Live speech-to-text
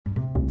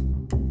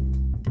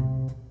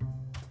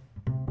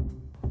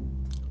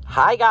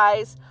Hi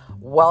guys,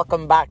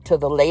 welcome back to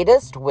the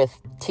latest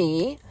with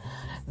T.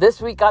 This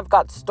week I've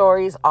got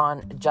stories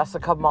on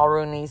Jessica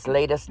Mulroney's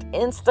latest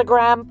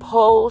Instagram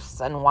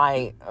posts and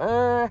why,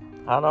 I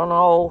don't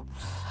know.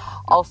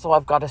 Also,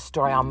 I've got a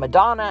story on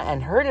Madonna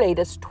and her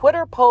latest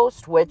Twitter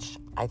post, which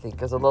I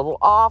think is a little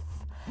off.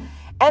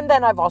 And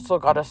then I've also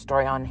got a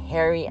story on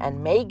Harry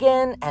and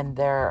Meghan and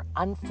their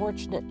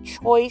unfortunate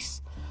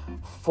choice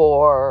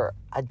for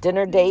a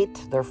dinner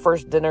date, their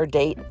first dinner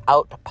date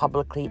out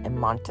publicly in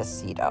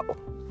Montecito.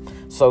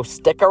 So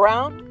stick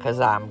around because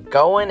I'm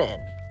going in.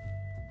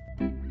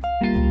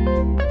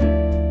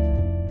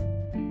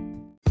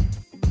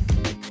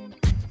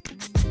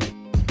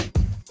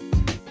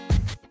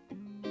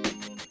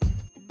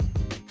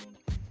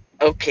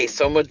 Okay,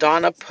 so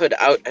Madonna put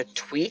out a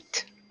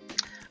tweet.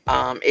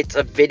 It's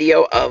a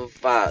video of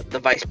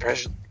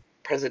the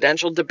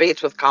presidential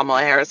debates with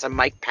Kamala Harris and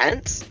Mike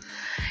Pence.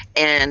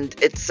 And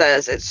it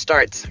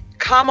starts,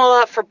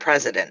 Kamala for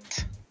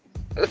president.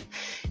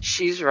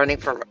 She's running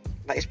for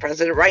vice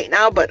president right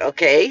now, but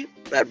okay,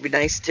 that'd be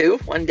nice too,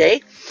 one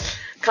day.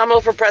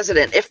 Kamala for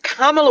president. If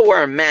Kamala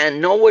were a man,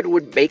 no one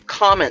would make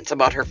comments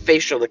about her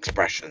facial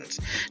expressions.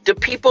 Do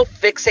people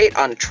fixate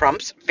on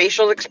Trump's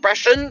facial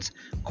expressions?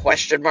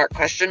 Question mark.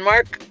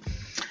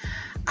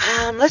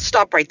 Let's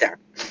stop right there.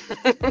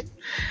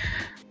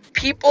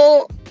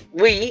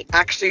 We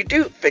actually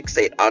do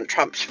fixate on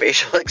Trump's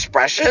facial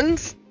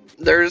expressions.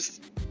 There's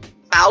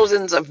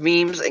thousands of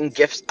memes and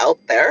GIFs out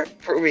there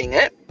proving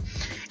it.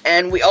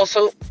 And we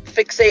also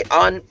fixate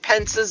on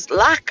Pence's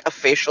lack of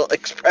facial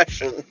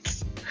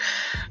expressions.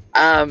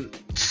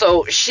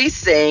 So she's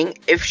saying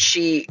if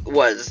she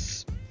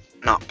was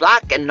not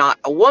black and not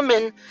a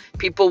woman,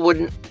 people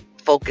wouldn't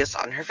focus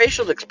on her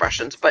facial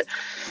expressions. But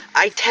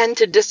I tend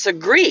to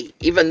disagree,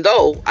 even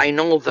though I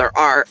know there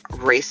are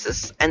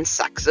racists and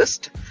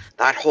sexist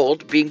that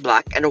hold being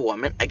black and a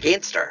woman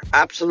against her.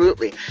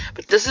 Absolutely.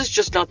 But this is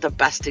just not the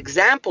best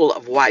example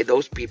of why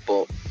those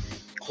people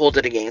hold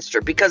it against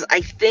her, because I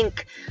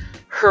think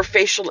her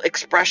facial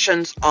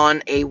expressions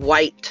on a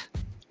white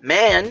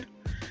man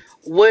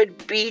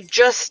would be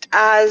just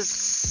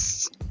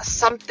as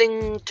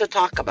something to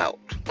talk about,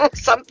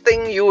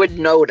 something you would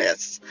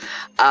notice,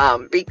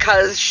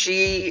 because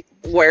she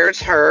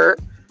wears her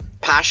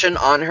passion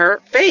on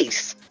her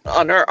face,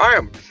 on her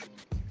arm.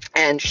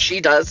 And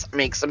she does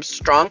make some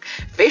strong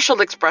facial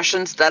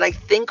expressions that I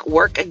think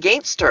work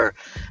against her.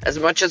 As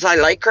much as I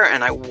like her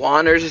and I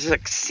want her to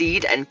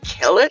succeed and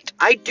kill it,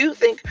 I do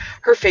think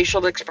her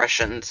facial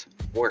expressions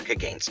work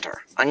against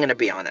her. I'm going to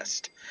be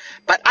honest.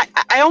 But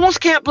I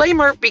almost can't blame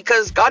her,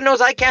 because God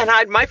knows I can't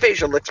hide my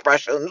facial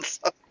expressions.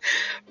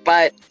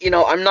 But,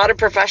 I'm not a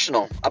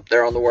professional up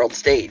there on the world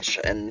stage,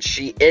 and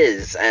she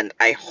is. And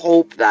I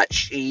hope that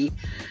she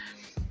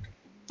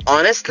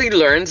honestly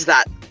learns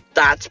that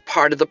that's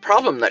part of the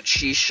problem, that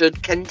she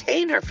should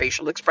contain her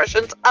facial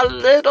expressions a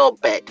little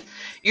bit.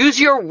 Use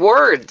your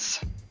words.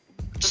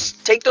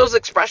 Just take those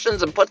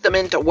expressions and put them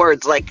into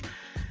words like,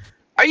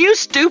 are you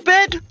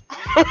stupid?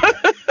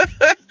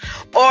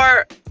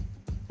 Or,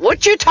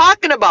 what you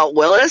talking about,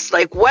 Willis?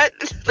 Like, what?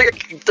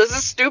 Like, this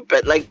is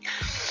stupid. Like,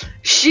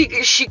 she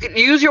could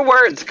use your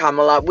words,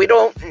 Kamala. We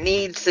don't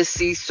need to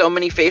see so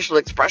many facial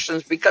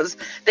expressions because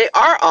they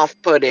are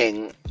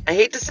off-putting. I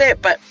hate to say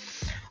it, but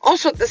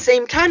also, at the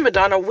same time,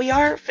 Madonna, we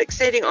are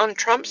fixating on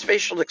Trump's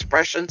facial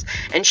expressions,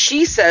 and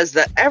she says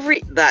that every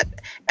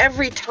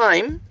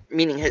time,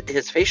 meaning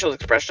his facial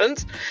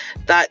expressions,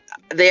 that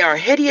they are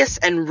hideous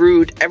and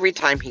rude every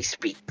time he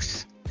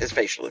speaks, his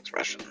facial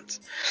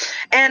expressions.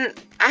 And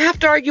I have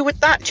to argue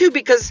with that too,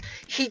 because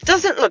he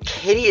doesn't look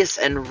hideous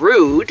and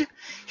rude.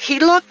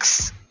 He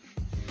looks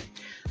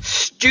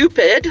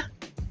stupid,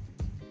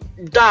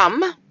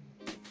 dumb,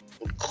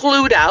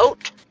 clued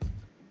out,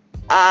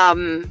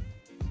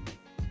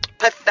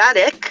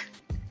 pathetic,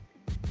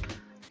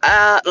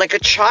 like a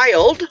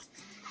child,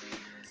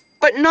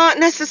 but not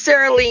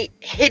necessarily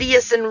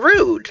hideous and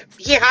rude.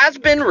 He has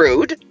been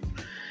rude,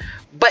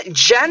 but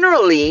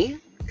generally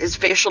his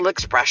facial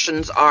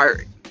expressions are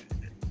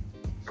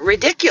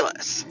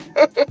ridiculous.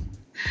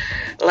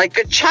 Like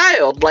a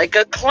child, like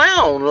a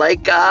clown,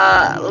 like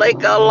a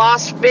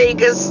Las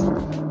Vegas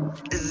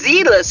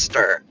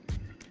Z-lister.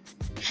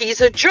 He's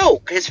a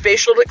joke. His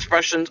facial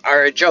expressions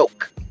are a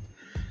joke.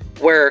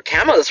 Where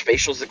Kamala's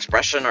facial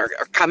expression are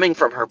coming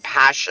from her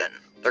passion.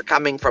 They're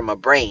coming from a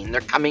brain. They're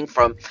coming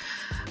from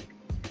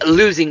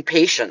losing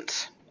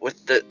patience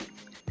with the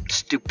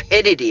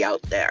stupidity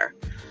out there.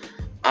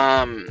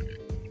 And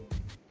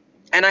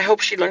I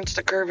hope she learns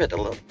to curve it a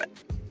little bit.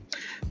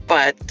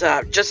 But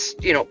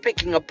just,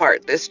 picking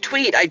apart this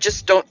tweet, I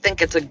just don't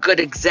think it's a good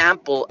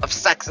example of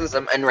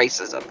sexism and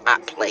racism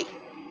at play.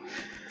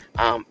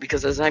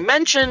 Because as I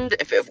mentioned,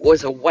 if it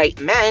was a white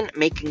man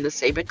making the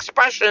same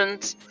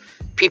expressions,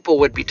 people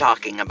would be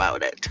talking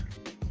about it.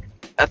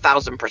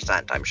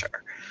 1,000%, I'm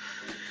sure.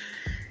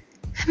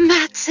 And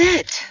that's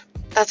it.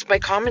 That's my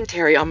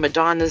commentary on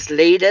Madonna's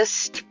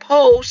latest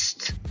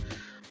post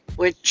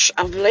which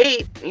of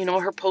late,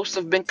 her posts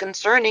have been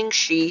concerning.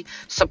 She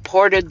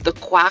supported the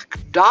quack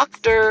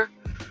doctor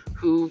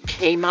who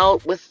came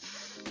out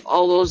with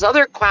all those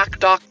other quack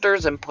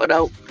doctors and put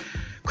out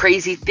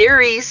crazy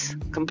theories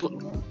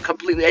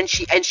completely, and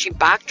she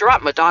backed her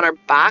up. Madonna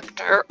backed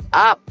her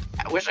up.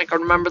 I wish I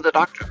could remember the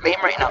doctor's name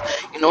right now.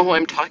 You know who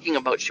I'm talking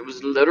about. She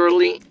was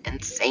literally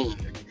insane.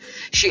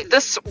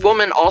 This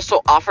woman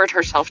also offered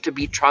herself to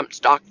be Trump's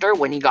doctor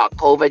when he got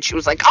COVID. She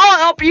was like, I'll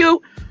help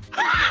you.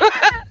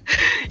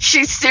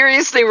 She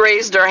seriously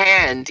raised her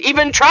hand.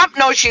 Even Trump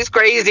knows she's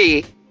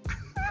crazy.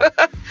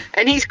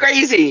 And he's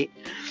crazy.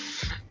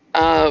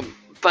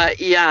 But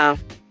yeah,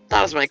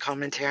 that was my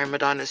commentary on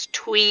Madonna's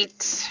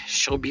tweets.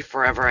 She'll be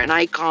forever an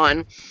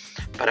icon.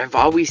 But I've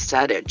always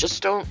said it.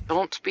 Just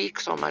don't speak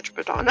so much,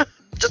 Madonna.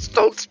 Just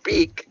don't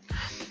speak.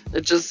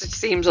 It just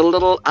seems a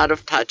little out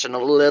of touch and a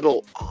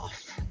little off.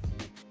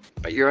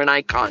 But you're an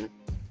icon.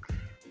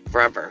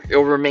 Forever.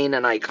 You'll remain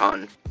an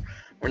icon.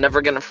 We're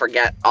never going to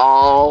forget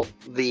all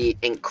the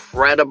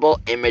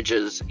incredible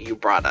images you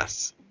brought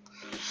us.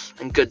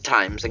 And good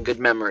times and good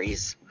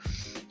memories.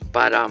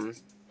 But,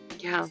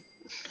 yeah.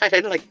 I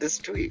didn't like this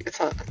tweet. I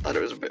thought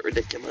it was a bit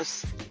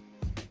ridiculous.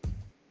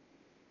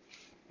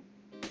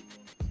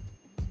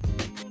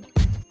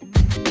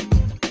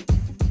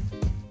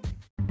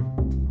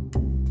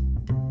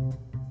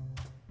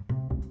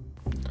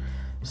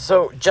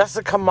 So,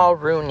 Jessica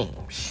Mulroney,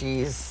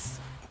 she's,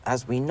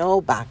 as we know,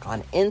 back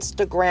on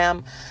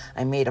Instagram.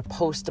 I made a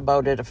post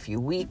about it a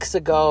few weeks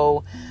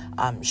ago.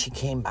 She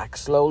came back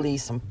slowly,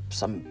 some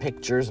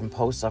pictures and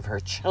posts of her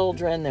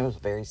children. It was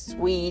very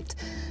sweet.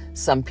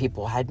 Some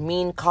people had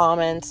mean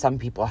comments. Some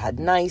people had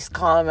nice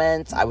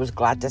comments. I was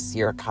glad to see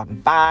her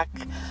come back.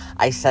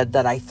 I said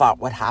that I thought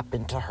what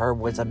happened to her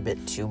was a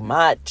bit too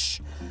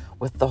much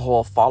with the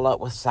whole fallout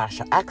with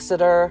Sasha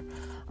Exeter.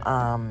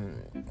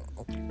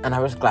 And I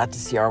was glad to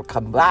see her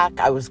come back.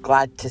 I was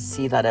glad to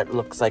see that it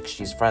looks like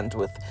she's friends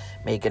with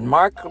Meghan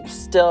Markle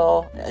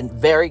still, and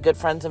very good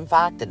friends, in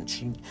fact.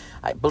 And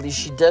I believe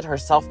she did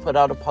herself put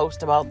out a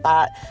post about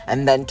that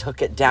and then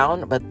took it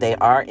down, but they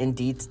are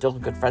indeed still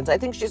good friends. I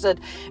think she said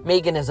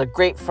Meghan is a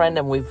great friend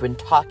and we've been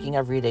talking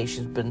every day.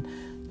 She's been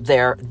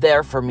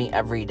there for me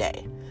every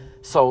day.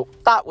 So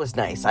that was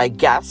nice. I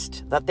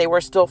guessed that they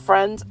were still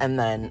friends, and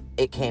then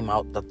it came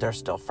out that they're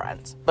still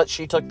friends. But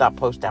she took that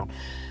post down.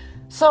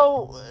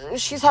 So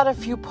she's had a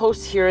few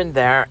posts here and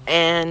there,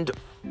 and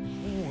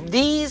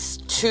these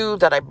two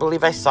that I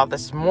believe I saw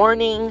this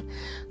morning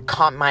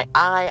caught my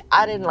eye.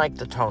 I didn't like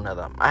the tone of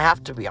them. I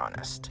have to be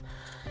honest.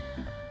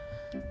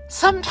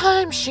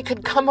 Sometimes she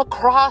could come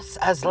across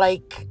as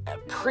like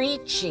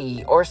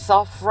preachy or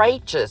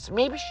self-righteous.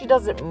 Maybe she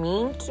doesn't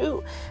mean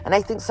to. And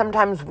I think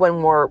sometimes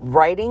when we're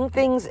writing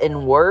things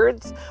in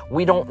words,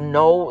 we don't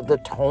know the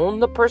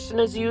tone the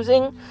person is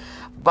using.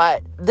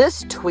 But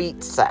this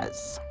tweet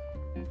says,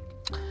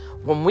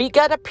 when we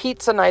get a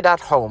pizza night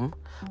at home,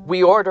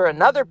 we order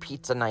another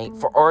pizza night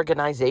for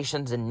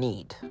organizations in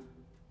need.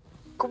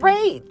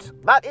 Great.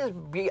 That is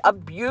a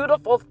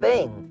beautiful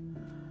thing.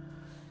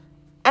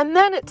 And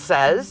then it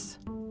says,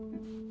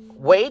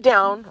 way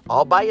down,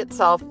 all by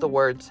itself, the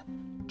words,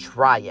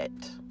 try it,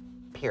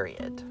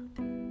 period.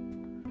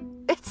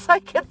 It's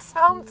like, it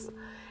sounds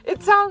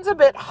a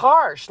bit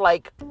harsh,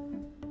 like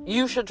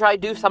you should try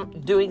doing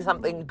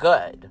something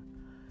good.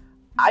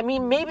 I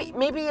mean, maybe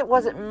it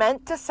wasn't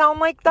meant to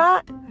sound like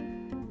that,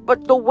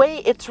 but the way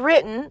it's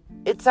written,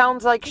 it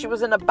sounds like she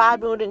was in a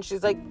bad mood and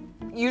she's like,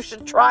 you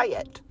should try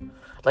it.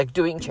 Like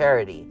doing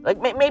charity. Like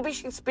maybe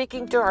she's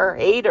speaking to her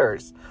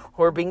haters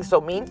who are being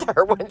so mean to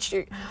her when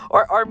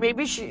or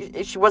maybe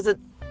she wasn't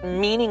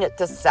meaning it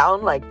to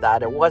sound like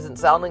that. It wasn't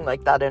sounding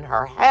like that in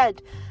her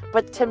head.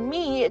 But to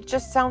me, it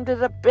just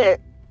sounded a bit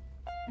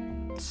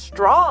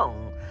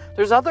strong.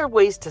 There's other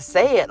ways to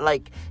say it,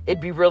 like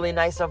it'd be really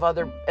nice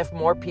if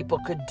more people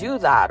could do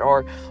that,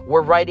 or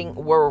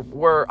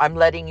I'm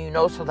letting you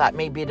know so that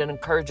maybe it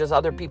encourages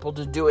other people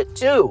to do it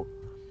too.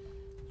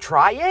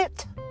 Try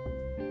it.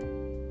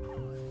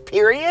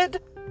 Period.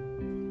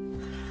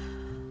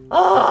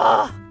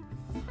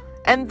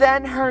 And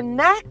then her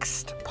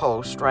next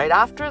post right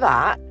after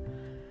that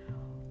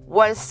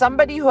was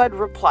somebody who had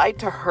replied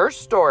to her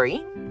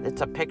story.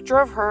 It's a picture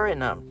of her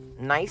in a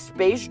nice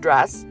beige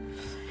dress.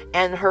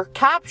 And her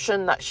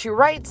caption that she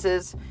writes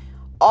is,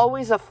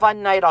 always a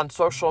fun night on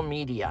social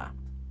media.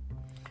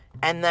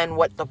 And then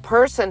what the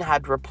person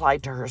had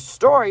replied to her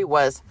story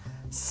was,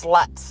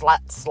 slut,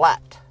 slut,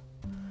 slut.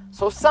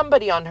 So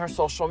somebody on her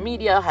social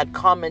media had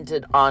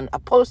commented on a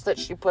post that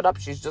she put up.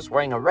 She's just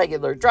wearing a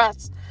regular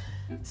dress.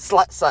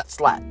 Slut, slut,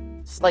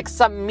 slut. It's like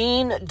some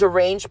mean,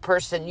 deranged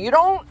person.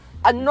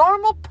 A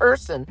normal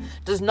person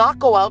does not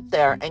go out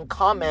there and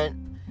comment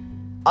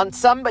on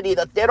somebody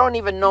that they don't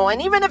even know. And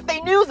even if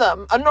they knew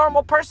them, a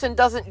normal person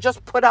doesn't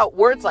just put out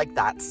words like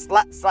that.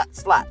 Slut, slut,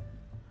 slut.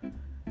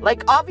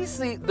 Like,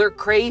 obviously, they're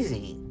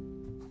crazy.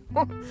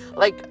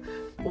 Like,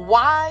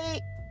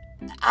 why?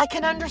 I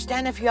can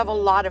understand if you have a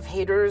lot of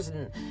haters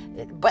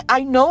But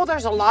I know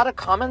there's a lot of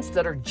comments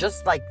that are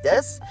just like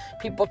this.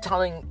 People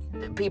telling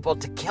people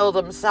to kill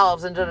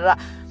themselves and da-da-da.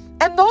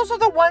 And those are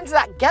the ones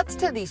that gets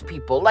to these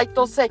people. Like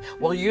they'll say,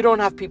 well, you don't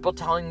have people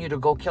telling you to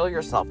go kill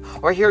yourself.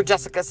 Or here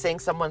Jessica saying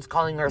someone's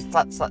calling her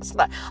slut, slut,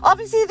 slut.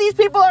 Obviously, these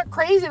people are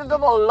crazy. They're the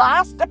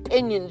last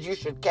opinions you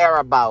should care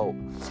about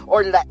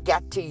or let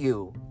get to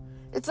you.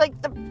 It's like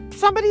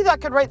somebody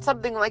that could write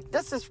something like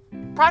this is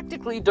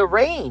practically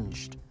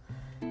deranged.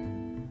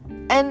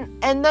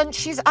 And then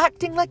she's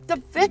acting like the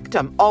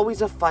victim.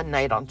 Always a fun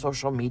night on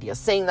social media,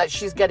 saying that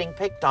she's getting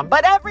picked on.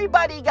 But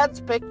everybody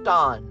gets picked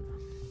on.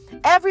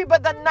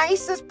 Everybody, the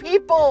nicest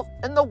people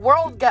in the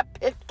world get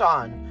picked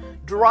on,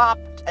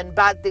 dropped, and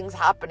bad things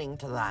happening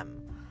to them.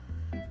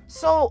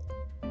 So,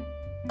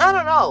 I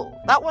don't know.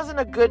 That wasn't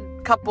a good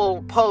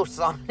couple posts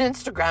on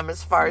Instagram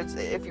as far as,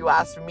 if you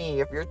ask me,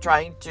 if you're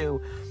trying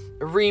to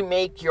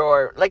remake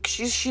your, like,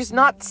 she's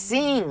not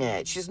seeing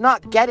it. She's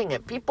not getting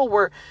it. People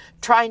were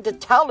trying to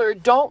tell her,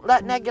 don't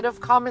let negative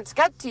comments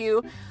get to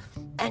you.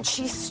 And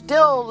she's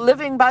still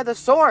living by the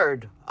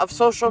sword of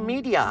social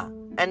media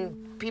and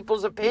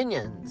people's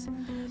opinions.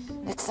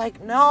 It's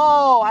like,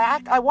 no,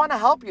 I want to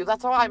help you.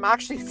 That's why I'm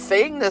actually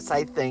saying this,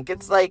 I think.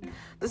 It's like,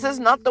 this is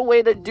not the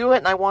way to do it,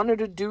 and I want her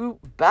to do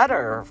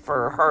better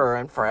for her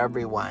and for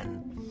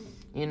everyone.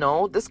 You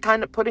know, this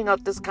kind of, putting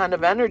out this kind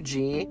of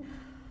energy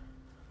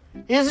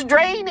is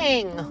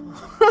draining.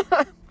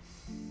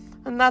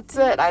 And that's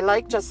it. I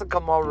like Jessica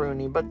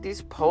Mulroney, but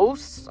these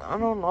posts, I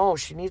don't know.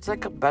 She needs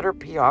like a better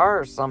PR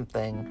or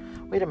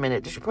something. Wait a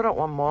minute. Did she put out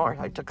one more?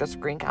 I took a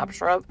screen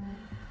capture of.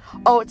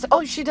 Oh,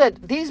 she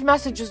did. These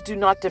messages do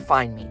not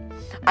define me.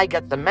 I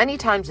get them many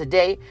times a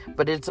day,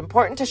 but it's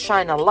important to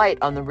shine a light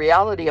on the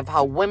reality of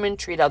how women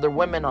treat other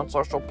women on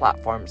social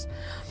platforms.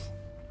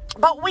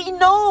 But we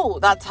know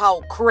that's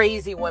how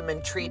crazy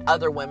women treat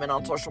other women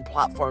on social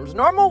platforms.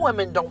 Normal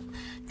women don't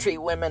treat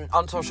women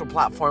on social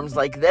platforms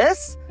like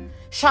this.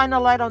 Shine a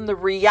light on the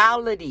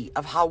reality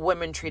of how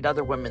women treat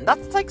other women.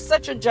 That's like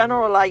such a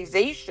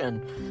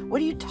generalization.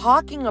 What are you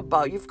talking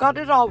about? You've got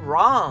it all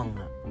wrong.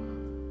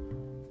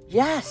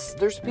 Yes,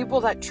 there's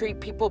people that treat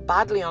people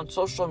badly on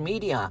social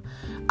media.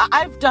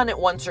 I've done it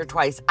once or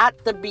twice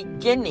at the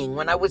beginning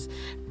when I was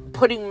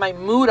putting my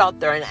mood out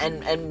there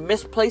and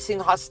misplacing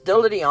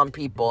hostility on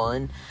people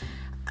and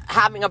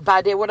having a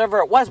bad day, whatever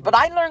it was. But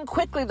I learned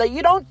quickly that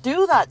you don't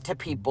do that to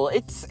people.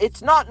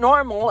 It's not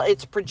normal.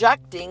 It's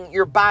projecting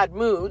your bad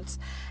moods,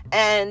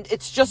 and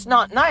it's just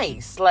not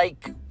nice.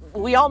 Like,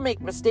 we all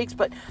make mistakes,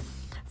 but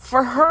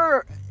for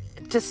her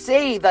to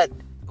say that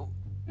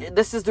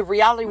this is the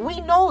reality,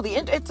 we know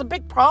it's a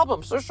big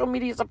problem. Social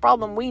media is a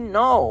problem. We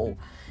know.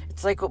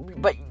 It's like,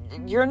 but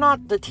you're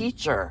not the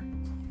teacher.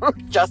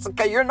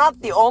 Jessica, you're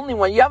not the only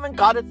one. You haven't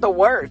got it the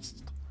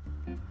worst.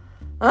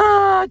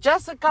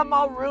 Jessica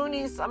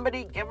Mulroney,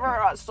 somebody give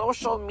her a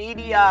social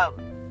media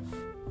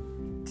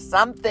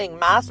something,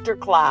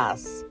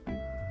 masterclass.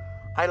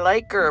 I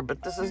like her,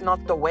 but this is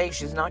not the way.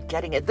 She's not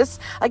getting it. This,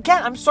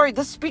 again, I'm sorry,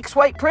 this speaks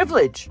white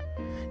privilege.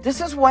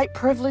 This is white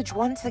privilege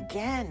once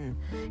again.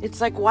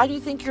 It's like, why do you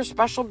think you're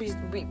special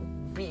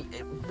between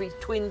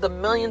the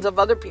millions of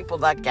other people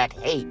that get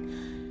hate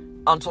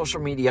on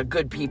social media?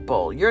 Good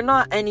people. You're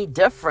not any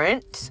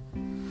different.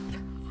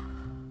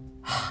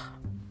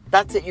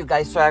 That's it, you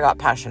guys. Sorry, I got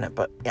passionate,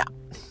 but yeah.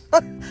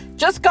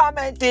 Just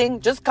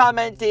commenting.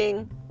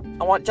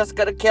 I want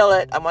Jessica to kill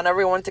it. I want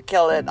everyone to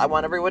kill it. I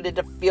want everybody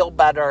to feel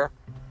better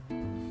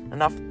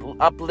and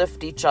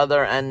uplift each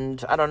other.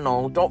 And I don't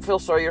know, don't feel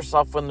sorry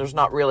yourself when there's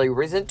not really a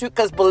reason to,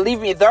 because believe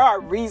me, there are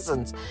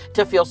reasons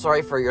to feel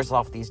sorry for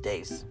yourself these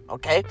days,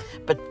 okay?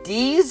 But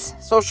these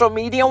social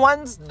media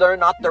ones, they're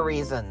not the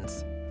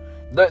reasons.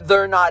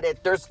 They're not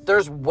it.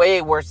 There's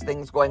way worse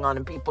things going on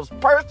in people's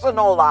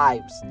personal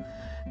lives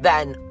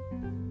than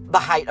the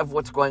height of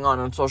what's going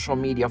on social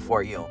media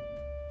for you.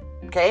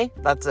 Okay?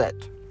 That's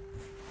it.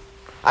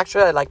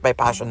 Actually, I like my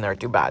passion there.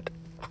 Too bad.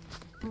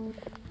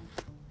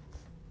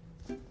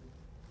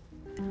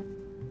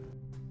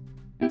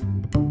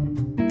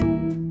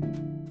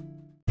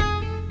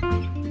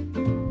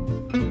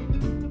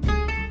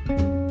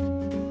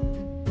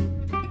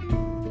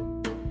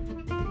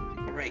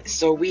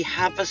 So we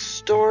have a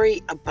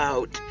story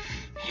about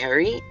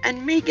Harry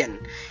and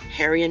Meghan.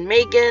 Harry and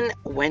Meghan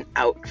went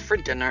out for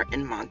dinner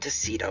in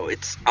Montecito.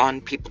 It's on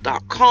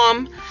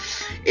people.com.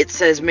 It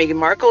says Meghan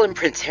Markle and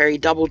Prince Harry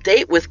double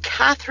date with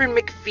Catherine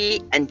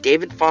McPhee and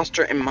David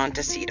Foster in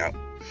Montecito.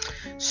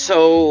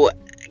 So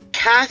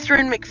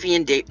Catherine McPhee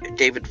and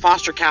David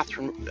Foster,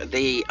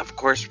 they of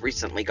course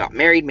recently got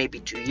married, maybe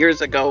 2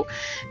 years ago.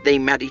 They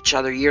met each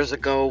other years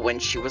ago when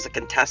she was a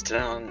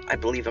contestant on, I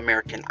believe,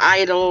 American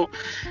Idol,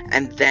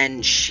 and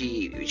then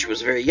she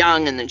was very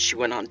young, and then she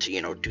went on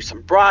to, do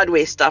some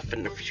Broadway stuff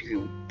and a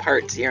few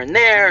parts here and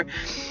there.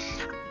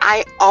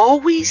 I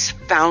always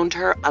found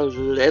her a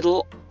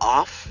little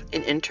off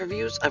in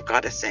interviews, I've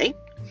got to say.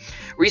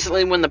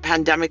 recently when the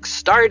pandemic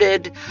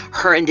started,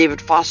 her and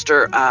David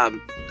Foster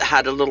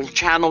had a little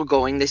channel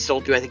going. They still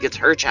do. I think it's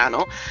her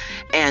channel.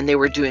 And they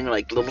were doing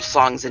like little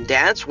songs and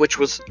dance, which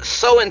was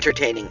so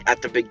entertaining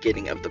at the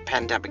beginning of the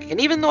pandemic. And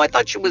even though I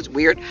thought she was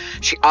weird,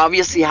 she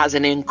obviously has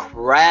an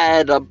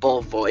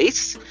incredible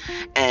voice.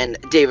 And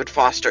David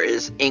Foster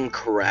is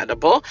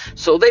incredible.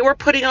 So they were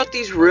putting out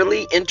these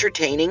really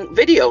entertaining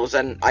videos,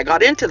 and I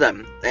got into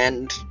them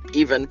and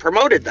even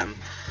promoted them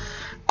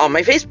on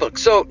my Facebook.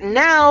 So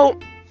now,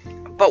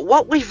 but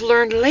what we've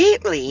learned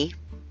lately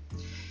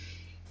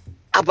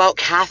about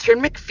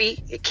Catherine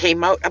McPhee, it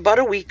came out about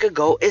a week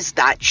ago, is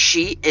that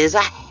she is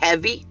a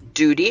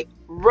heavy-duty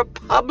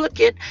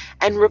Republican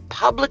and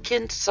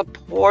Republican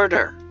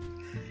supporter,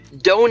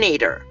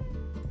 donator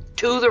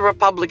to the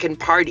Republican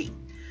Party.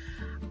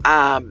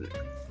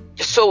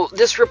 So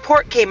this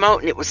report came out,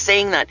 and it was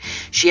saying that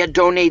she had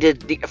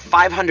donated the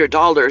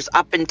 $500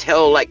 up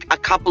until like a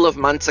couple of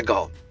months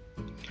ago.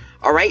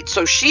 All right,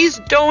 so she's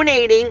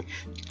donating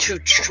to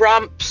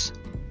Trump's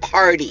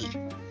party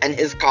and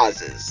his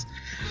causes.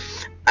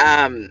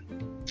 And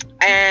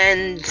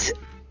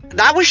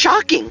that was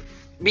shocking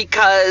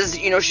because,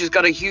 you know, she's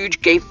got a huge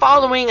gay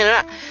following.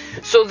 And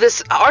so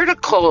this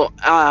article,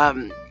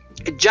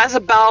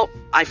 Jezebel,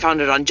 I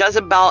found it on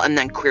Jezebel, and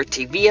then Queer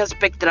TV has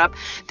picked it up.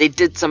 They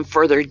did some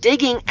further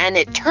digging, and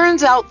it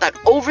turns out that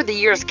over the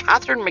years,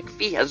 Catherine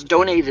McPhee has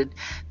donated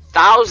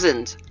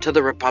thousands to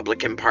the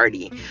Republican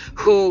Party,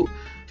 who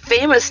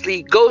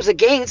famously goes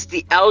against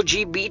the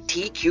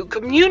LGBTQ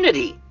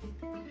community.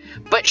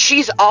 But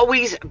she's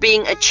always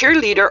being a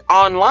cheerleader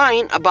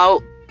online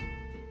about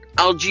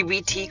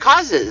LGBT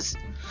causes.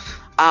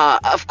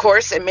 Of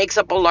course, it makes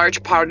up a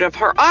large part of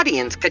her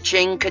audience.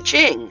 Ka-ching,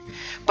 ka-ching.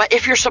 But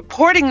if you're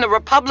supporting the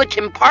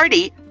Republican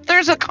Party,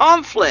 there's a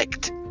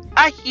conflict.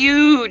 A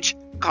huge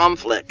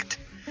conflict.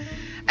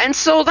 And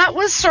so that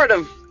was sort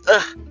of,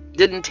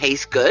 didn't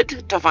taste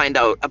good to find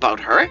out about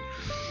her.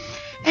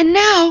 And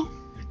now,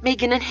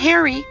 Meghan and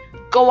Harry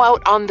go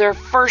out on their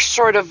first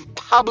sort of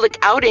public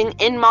outing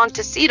in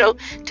Montecito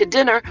to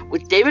dinner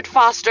with David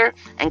Foster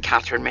and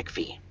Catherine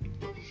McPhee.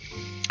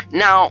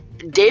 Now,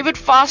 David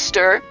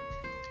Foster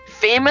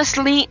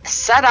famously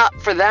set up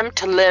for them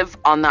to live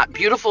on that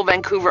beautiful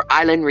Vancouver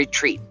Island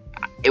retreat.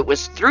 It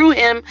was through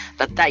him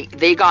that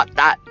they got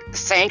that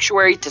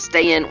sanctuary to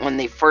stay in when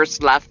they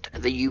first left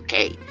the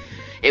UK.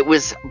 It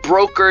was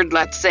brokered,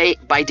 let's say,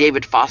 by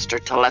David Foster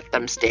to let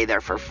them stay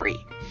there for free.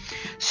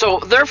 So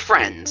they're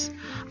friends.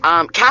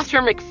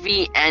 Catherine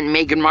McPhee and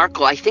Meghan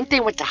Markle, I think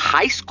they went to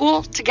high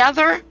school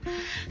together.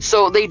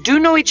 So they do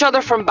know each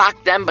other from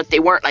back then, but they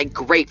weren't like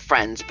great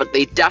friends. But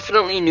they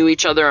definitely knew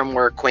each other and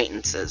were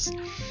acquaintances.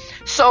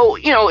 So,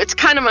 you know, it's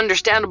kind of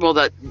understandable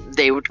that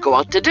they would go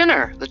out to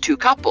dinner, the two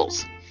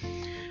couples.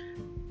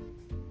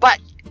 But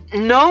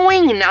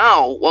knowing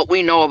now what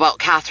we know about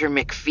Catherine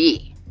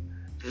McPhee,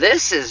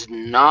 this is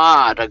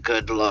not a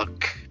good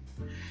look.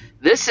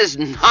 This is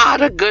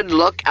not a good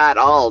look at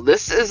all.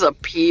 This is a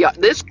PR.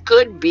 This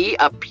could be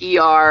a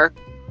PR.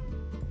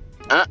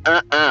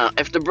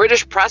 If the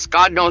British press,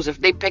 God knows, if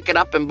they pick it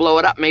up and blow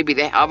it up, maybe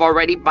they have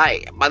already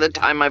by the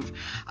time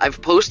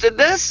I've posted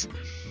this.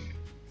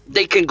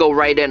 They can go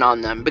right in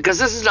on them, because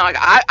this is not.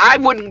 I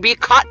wouldn't be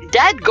caught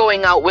dead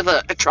going out with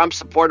a Trump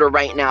supporter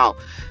right now.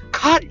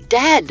 Caught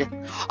dead,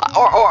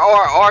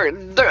 or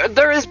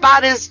they're as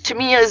bad as to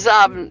me as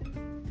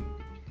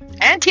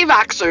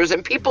anti-vaxxers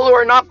and people who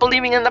are not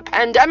believing in the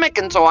pandemic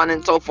and so on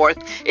and so forth.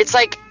 It's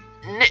like,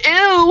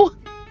 ew.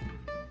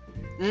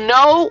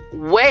 No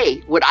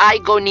way would I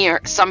go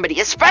near somebody,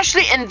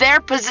 especially in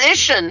their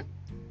position,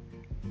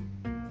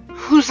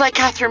 who's like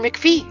Catherine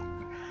McPhee.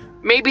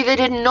 Maybe they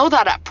didn't know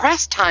that at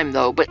press time,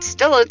 though, but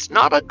still, it's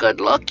not a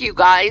good look, you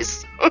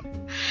guys.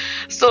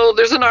 So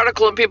there's an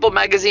article in People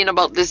magazine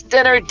about this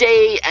dinner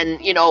date, and,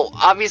 you know,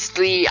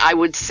 obviously I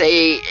would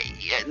say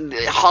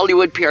the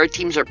Hollywood PR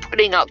teams are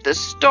putting out this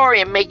story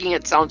and making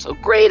it sound so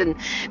great, and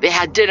they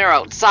had dinner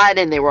outside,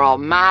 and they were all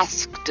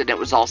masked, and it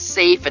was all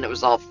safe, and it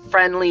was all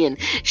friendly, and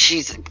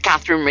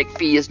Catherine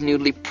McPhee is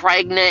newly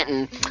pregnant,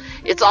 and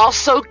it's all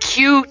so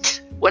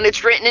cute when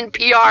it's written in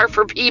PR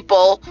for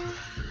people.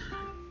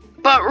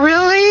 But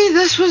really,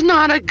 this was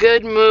not a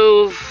good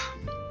move.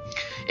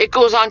 It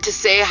goes on to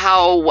say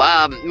how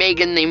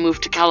Meghan, they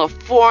moved to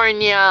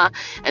California,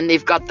 and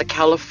they've got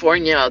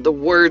the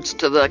words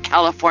to the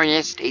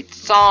California state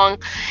song,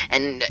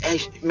 and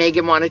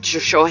Meghan wanted to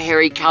show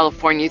Harry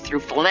California through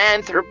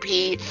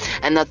philanthropy,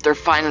 and that they're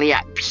finally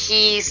at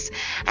peace,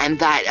 and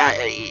that,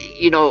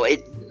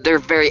 they're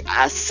very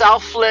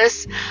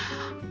selfless.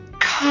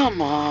 Come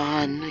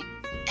on.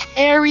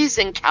 Harry's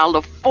in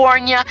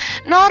California.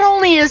 Not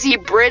only is he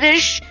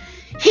British,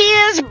 he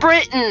is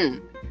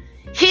Britain.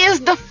 He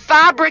is the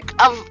fabric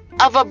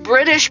of a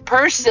British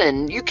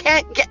person. You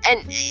can't get,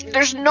 and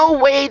there's no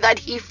way that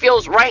he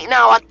feels right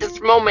now at this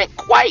moment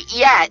quite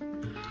yet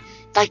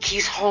like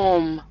he's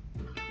home.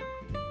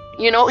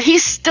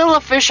 He's still a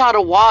fish out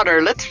of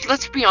water.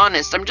 Let's be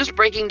honest. I'm just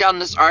breaking down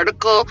this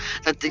article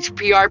that these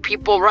PR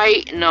people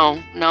write. No,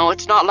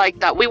 it's not like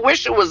that. We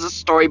wish it was a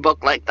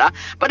storybook like that,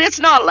 but it's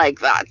not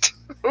like that.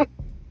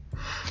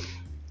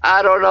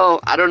 I don't know.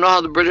 I don't know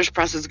how the British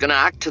press is going to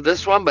act to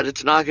this one, but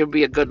it's not going to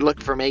be a good look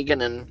for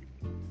Meghan, and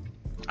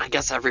I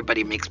guess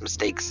everybody makes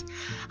mistakes.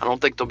 I don't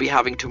think they'll be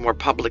having 2 more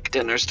public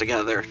dinners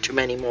together, too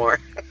many more,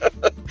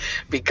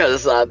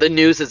 because the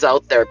news is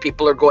out there.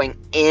 People are going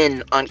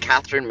in on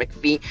Catherine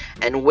McPhee,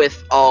 and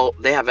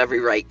they have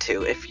every right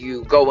to. If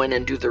you go in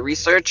and do the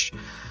research,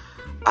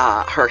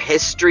 her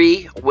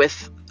history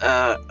with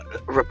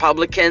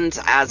Republicans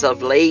as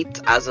of late,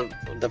 as of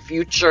the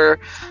future,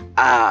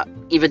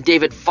 even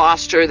David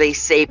Foster, they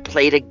say,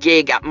 played a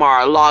gig at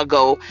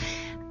Mar-a-Lago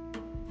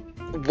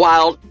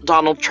while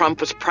Donald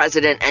Trump was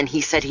president, and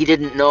he said he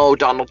didn't know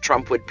Donald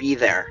Trump would be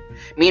there.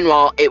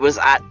 Meanwhile, it was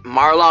at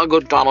Mar-a-Lago,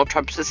 Donald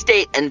Trump's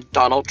estate, and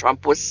Donald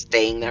Trump was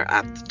staying there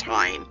at the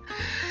time.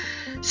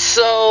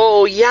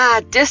 So, yeah,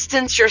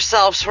 distance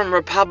yourselves from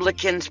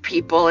Republicans,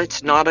 people.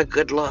 It's not a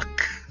good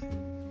look.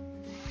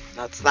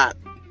 That's that.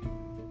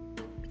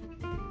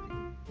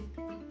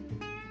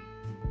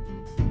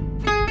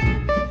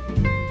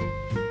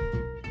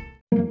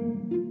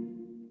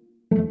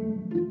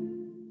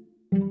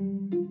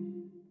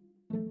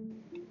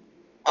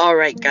 All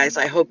right, guys,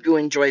 I hope you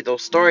enjoyed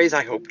those stories.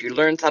 I hope you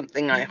learned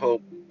something. I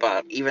hope,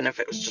 even if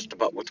it was just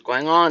about what's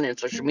going on in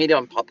social media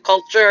and pop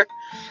culture.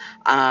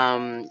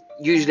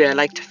 Usually I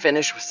like to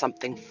finish with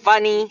something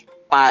funny,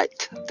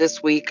 but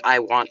this week I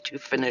want to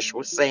finish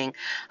with saying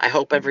I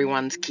hope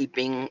everyone's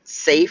keeping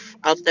safe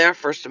out there,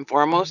 first and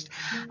foremost.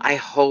 I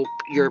hope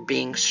you're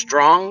being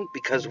strong,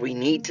 because we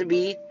need to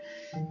be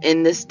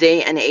in this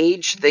day and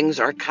age. Things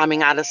are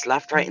coming at us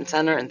left, right, and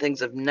center, and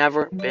things have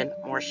never been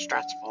more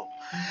stressful.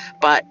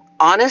 But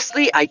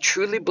honestly, I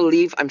truly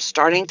believe I'm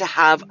starting to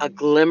have a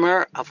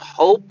glimmer of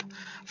hope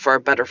for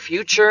a better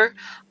future.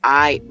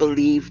 I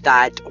believe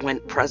that when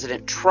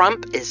President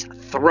Trump is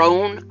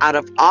thrown out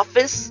of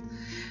office,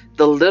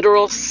 the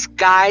literal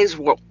skies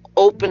will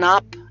open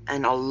up,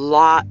 and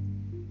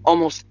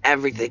almost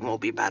everything will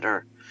be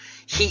better.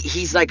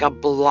 He's like a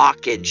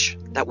blockage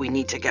that we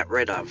need to get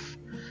rid of.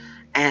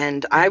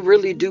 And I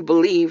really do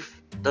believe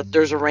that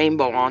there's a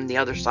rainbow on the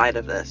other side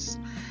of this.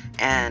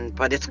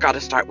 But it's got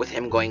to start with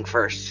him going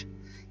first.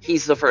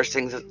 He's the first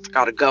thing that's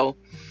got to go.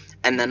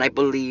 And then I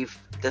believe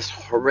this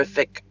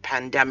horrific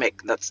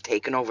pandemic that's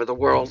taken over the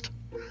world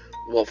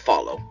will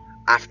follow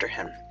after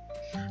him.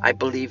 I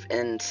believe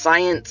in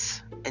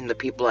science, in the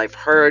people I've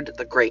heard,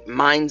 the great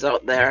minds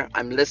out there.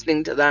 I'm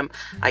listening to them.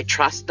 I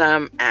trust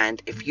them.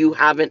 And if you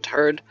haven't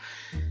heard,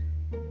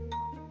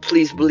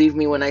 please believe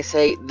me when I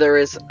say there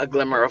is a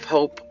glimmer of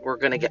hope. We're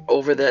going to get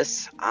over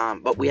this,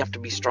 but we have to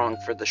be strong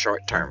for the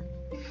short term.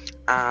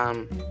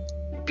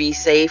 Be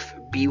safe,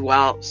 be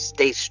well,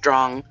 stay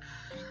strong,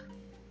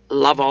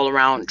 love all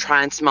around,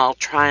 try and smile,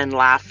 try and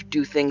laugh,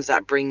 do things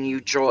that bring you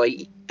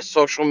joy.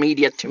 Social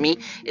media, to me,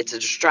 it's a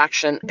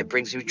distraction. It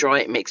brings me joy.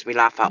 It makes me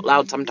laugh out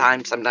loud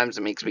sometimes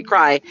it makes me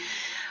cry,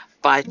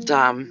 but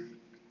I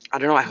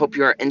don't know, I hope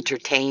you're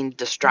entertained,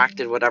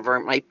 distracted, whatever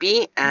it might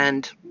be,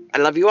 and I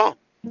love you all.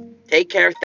 Take care.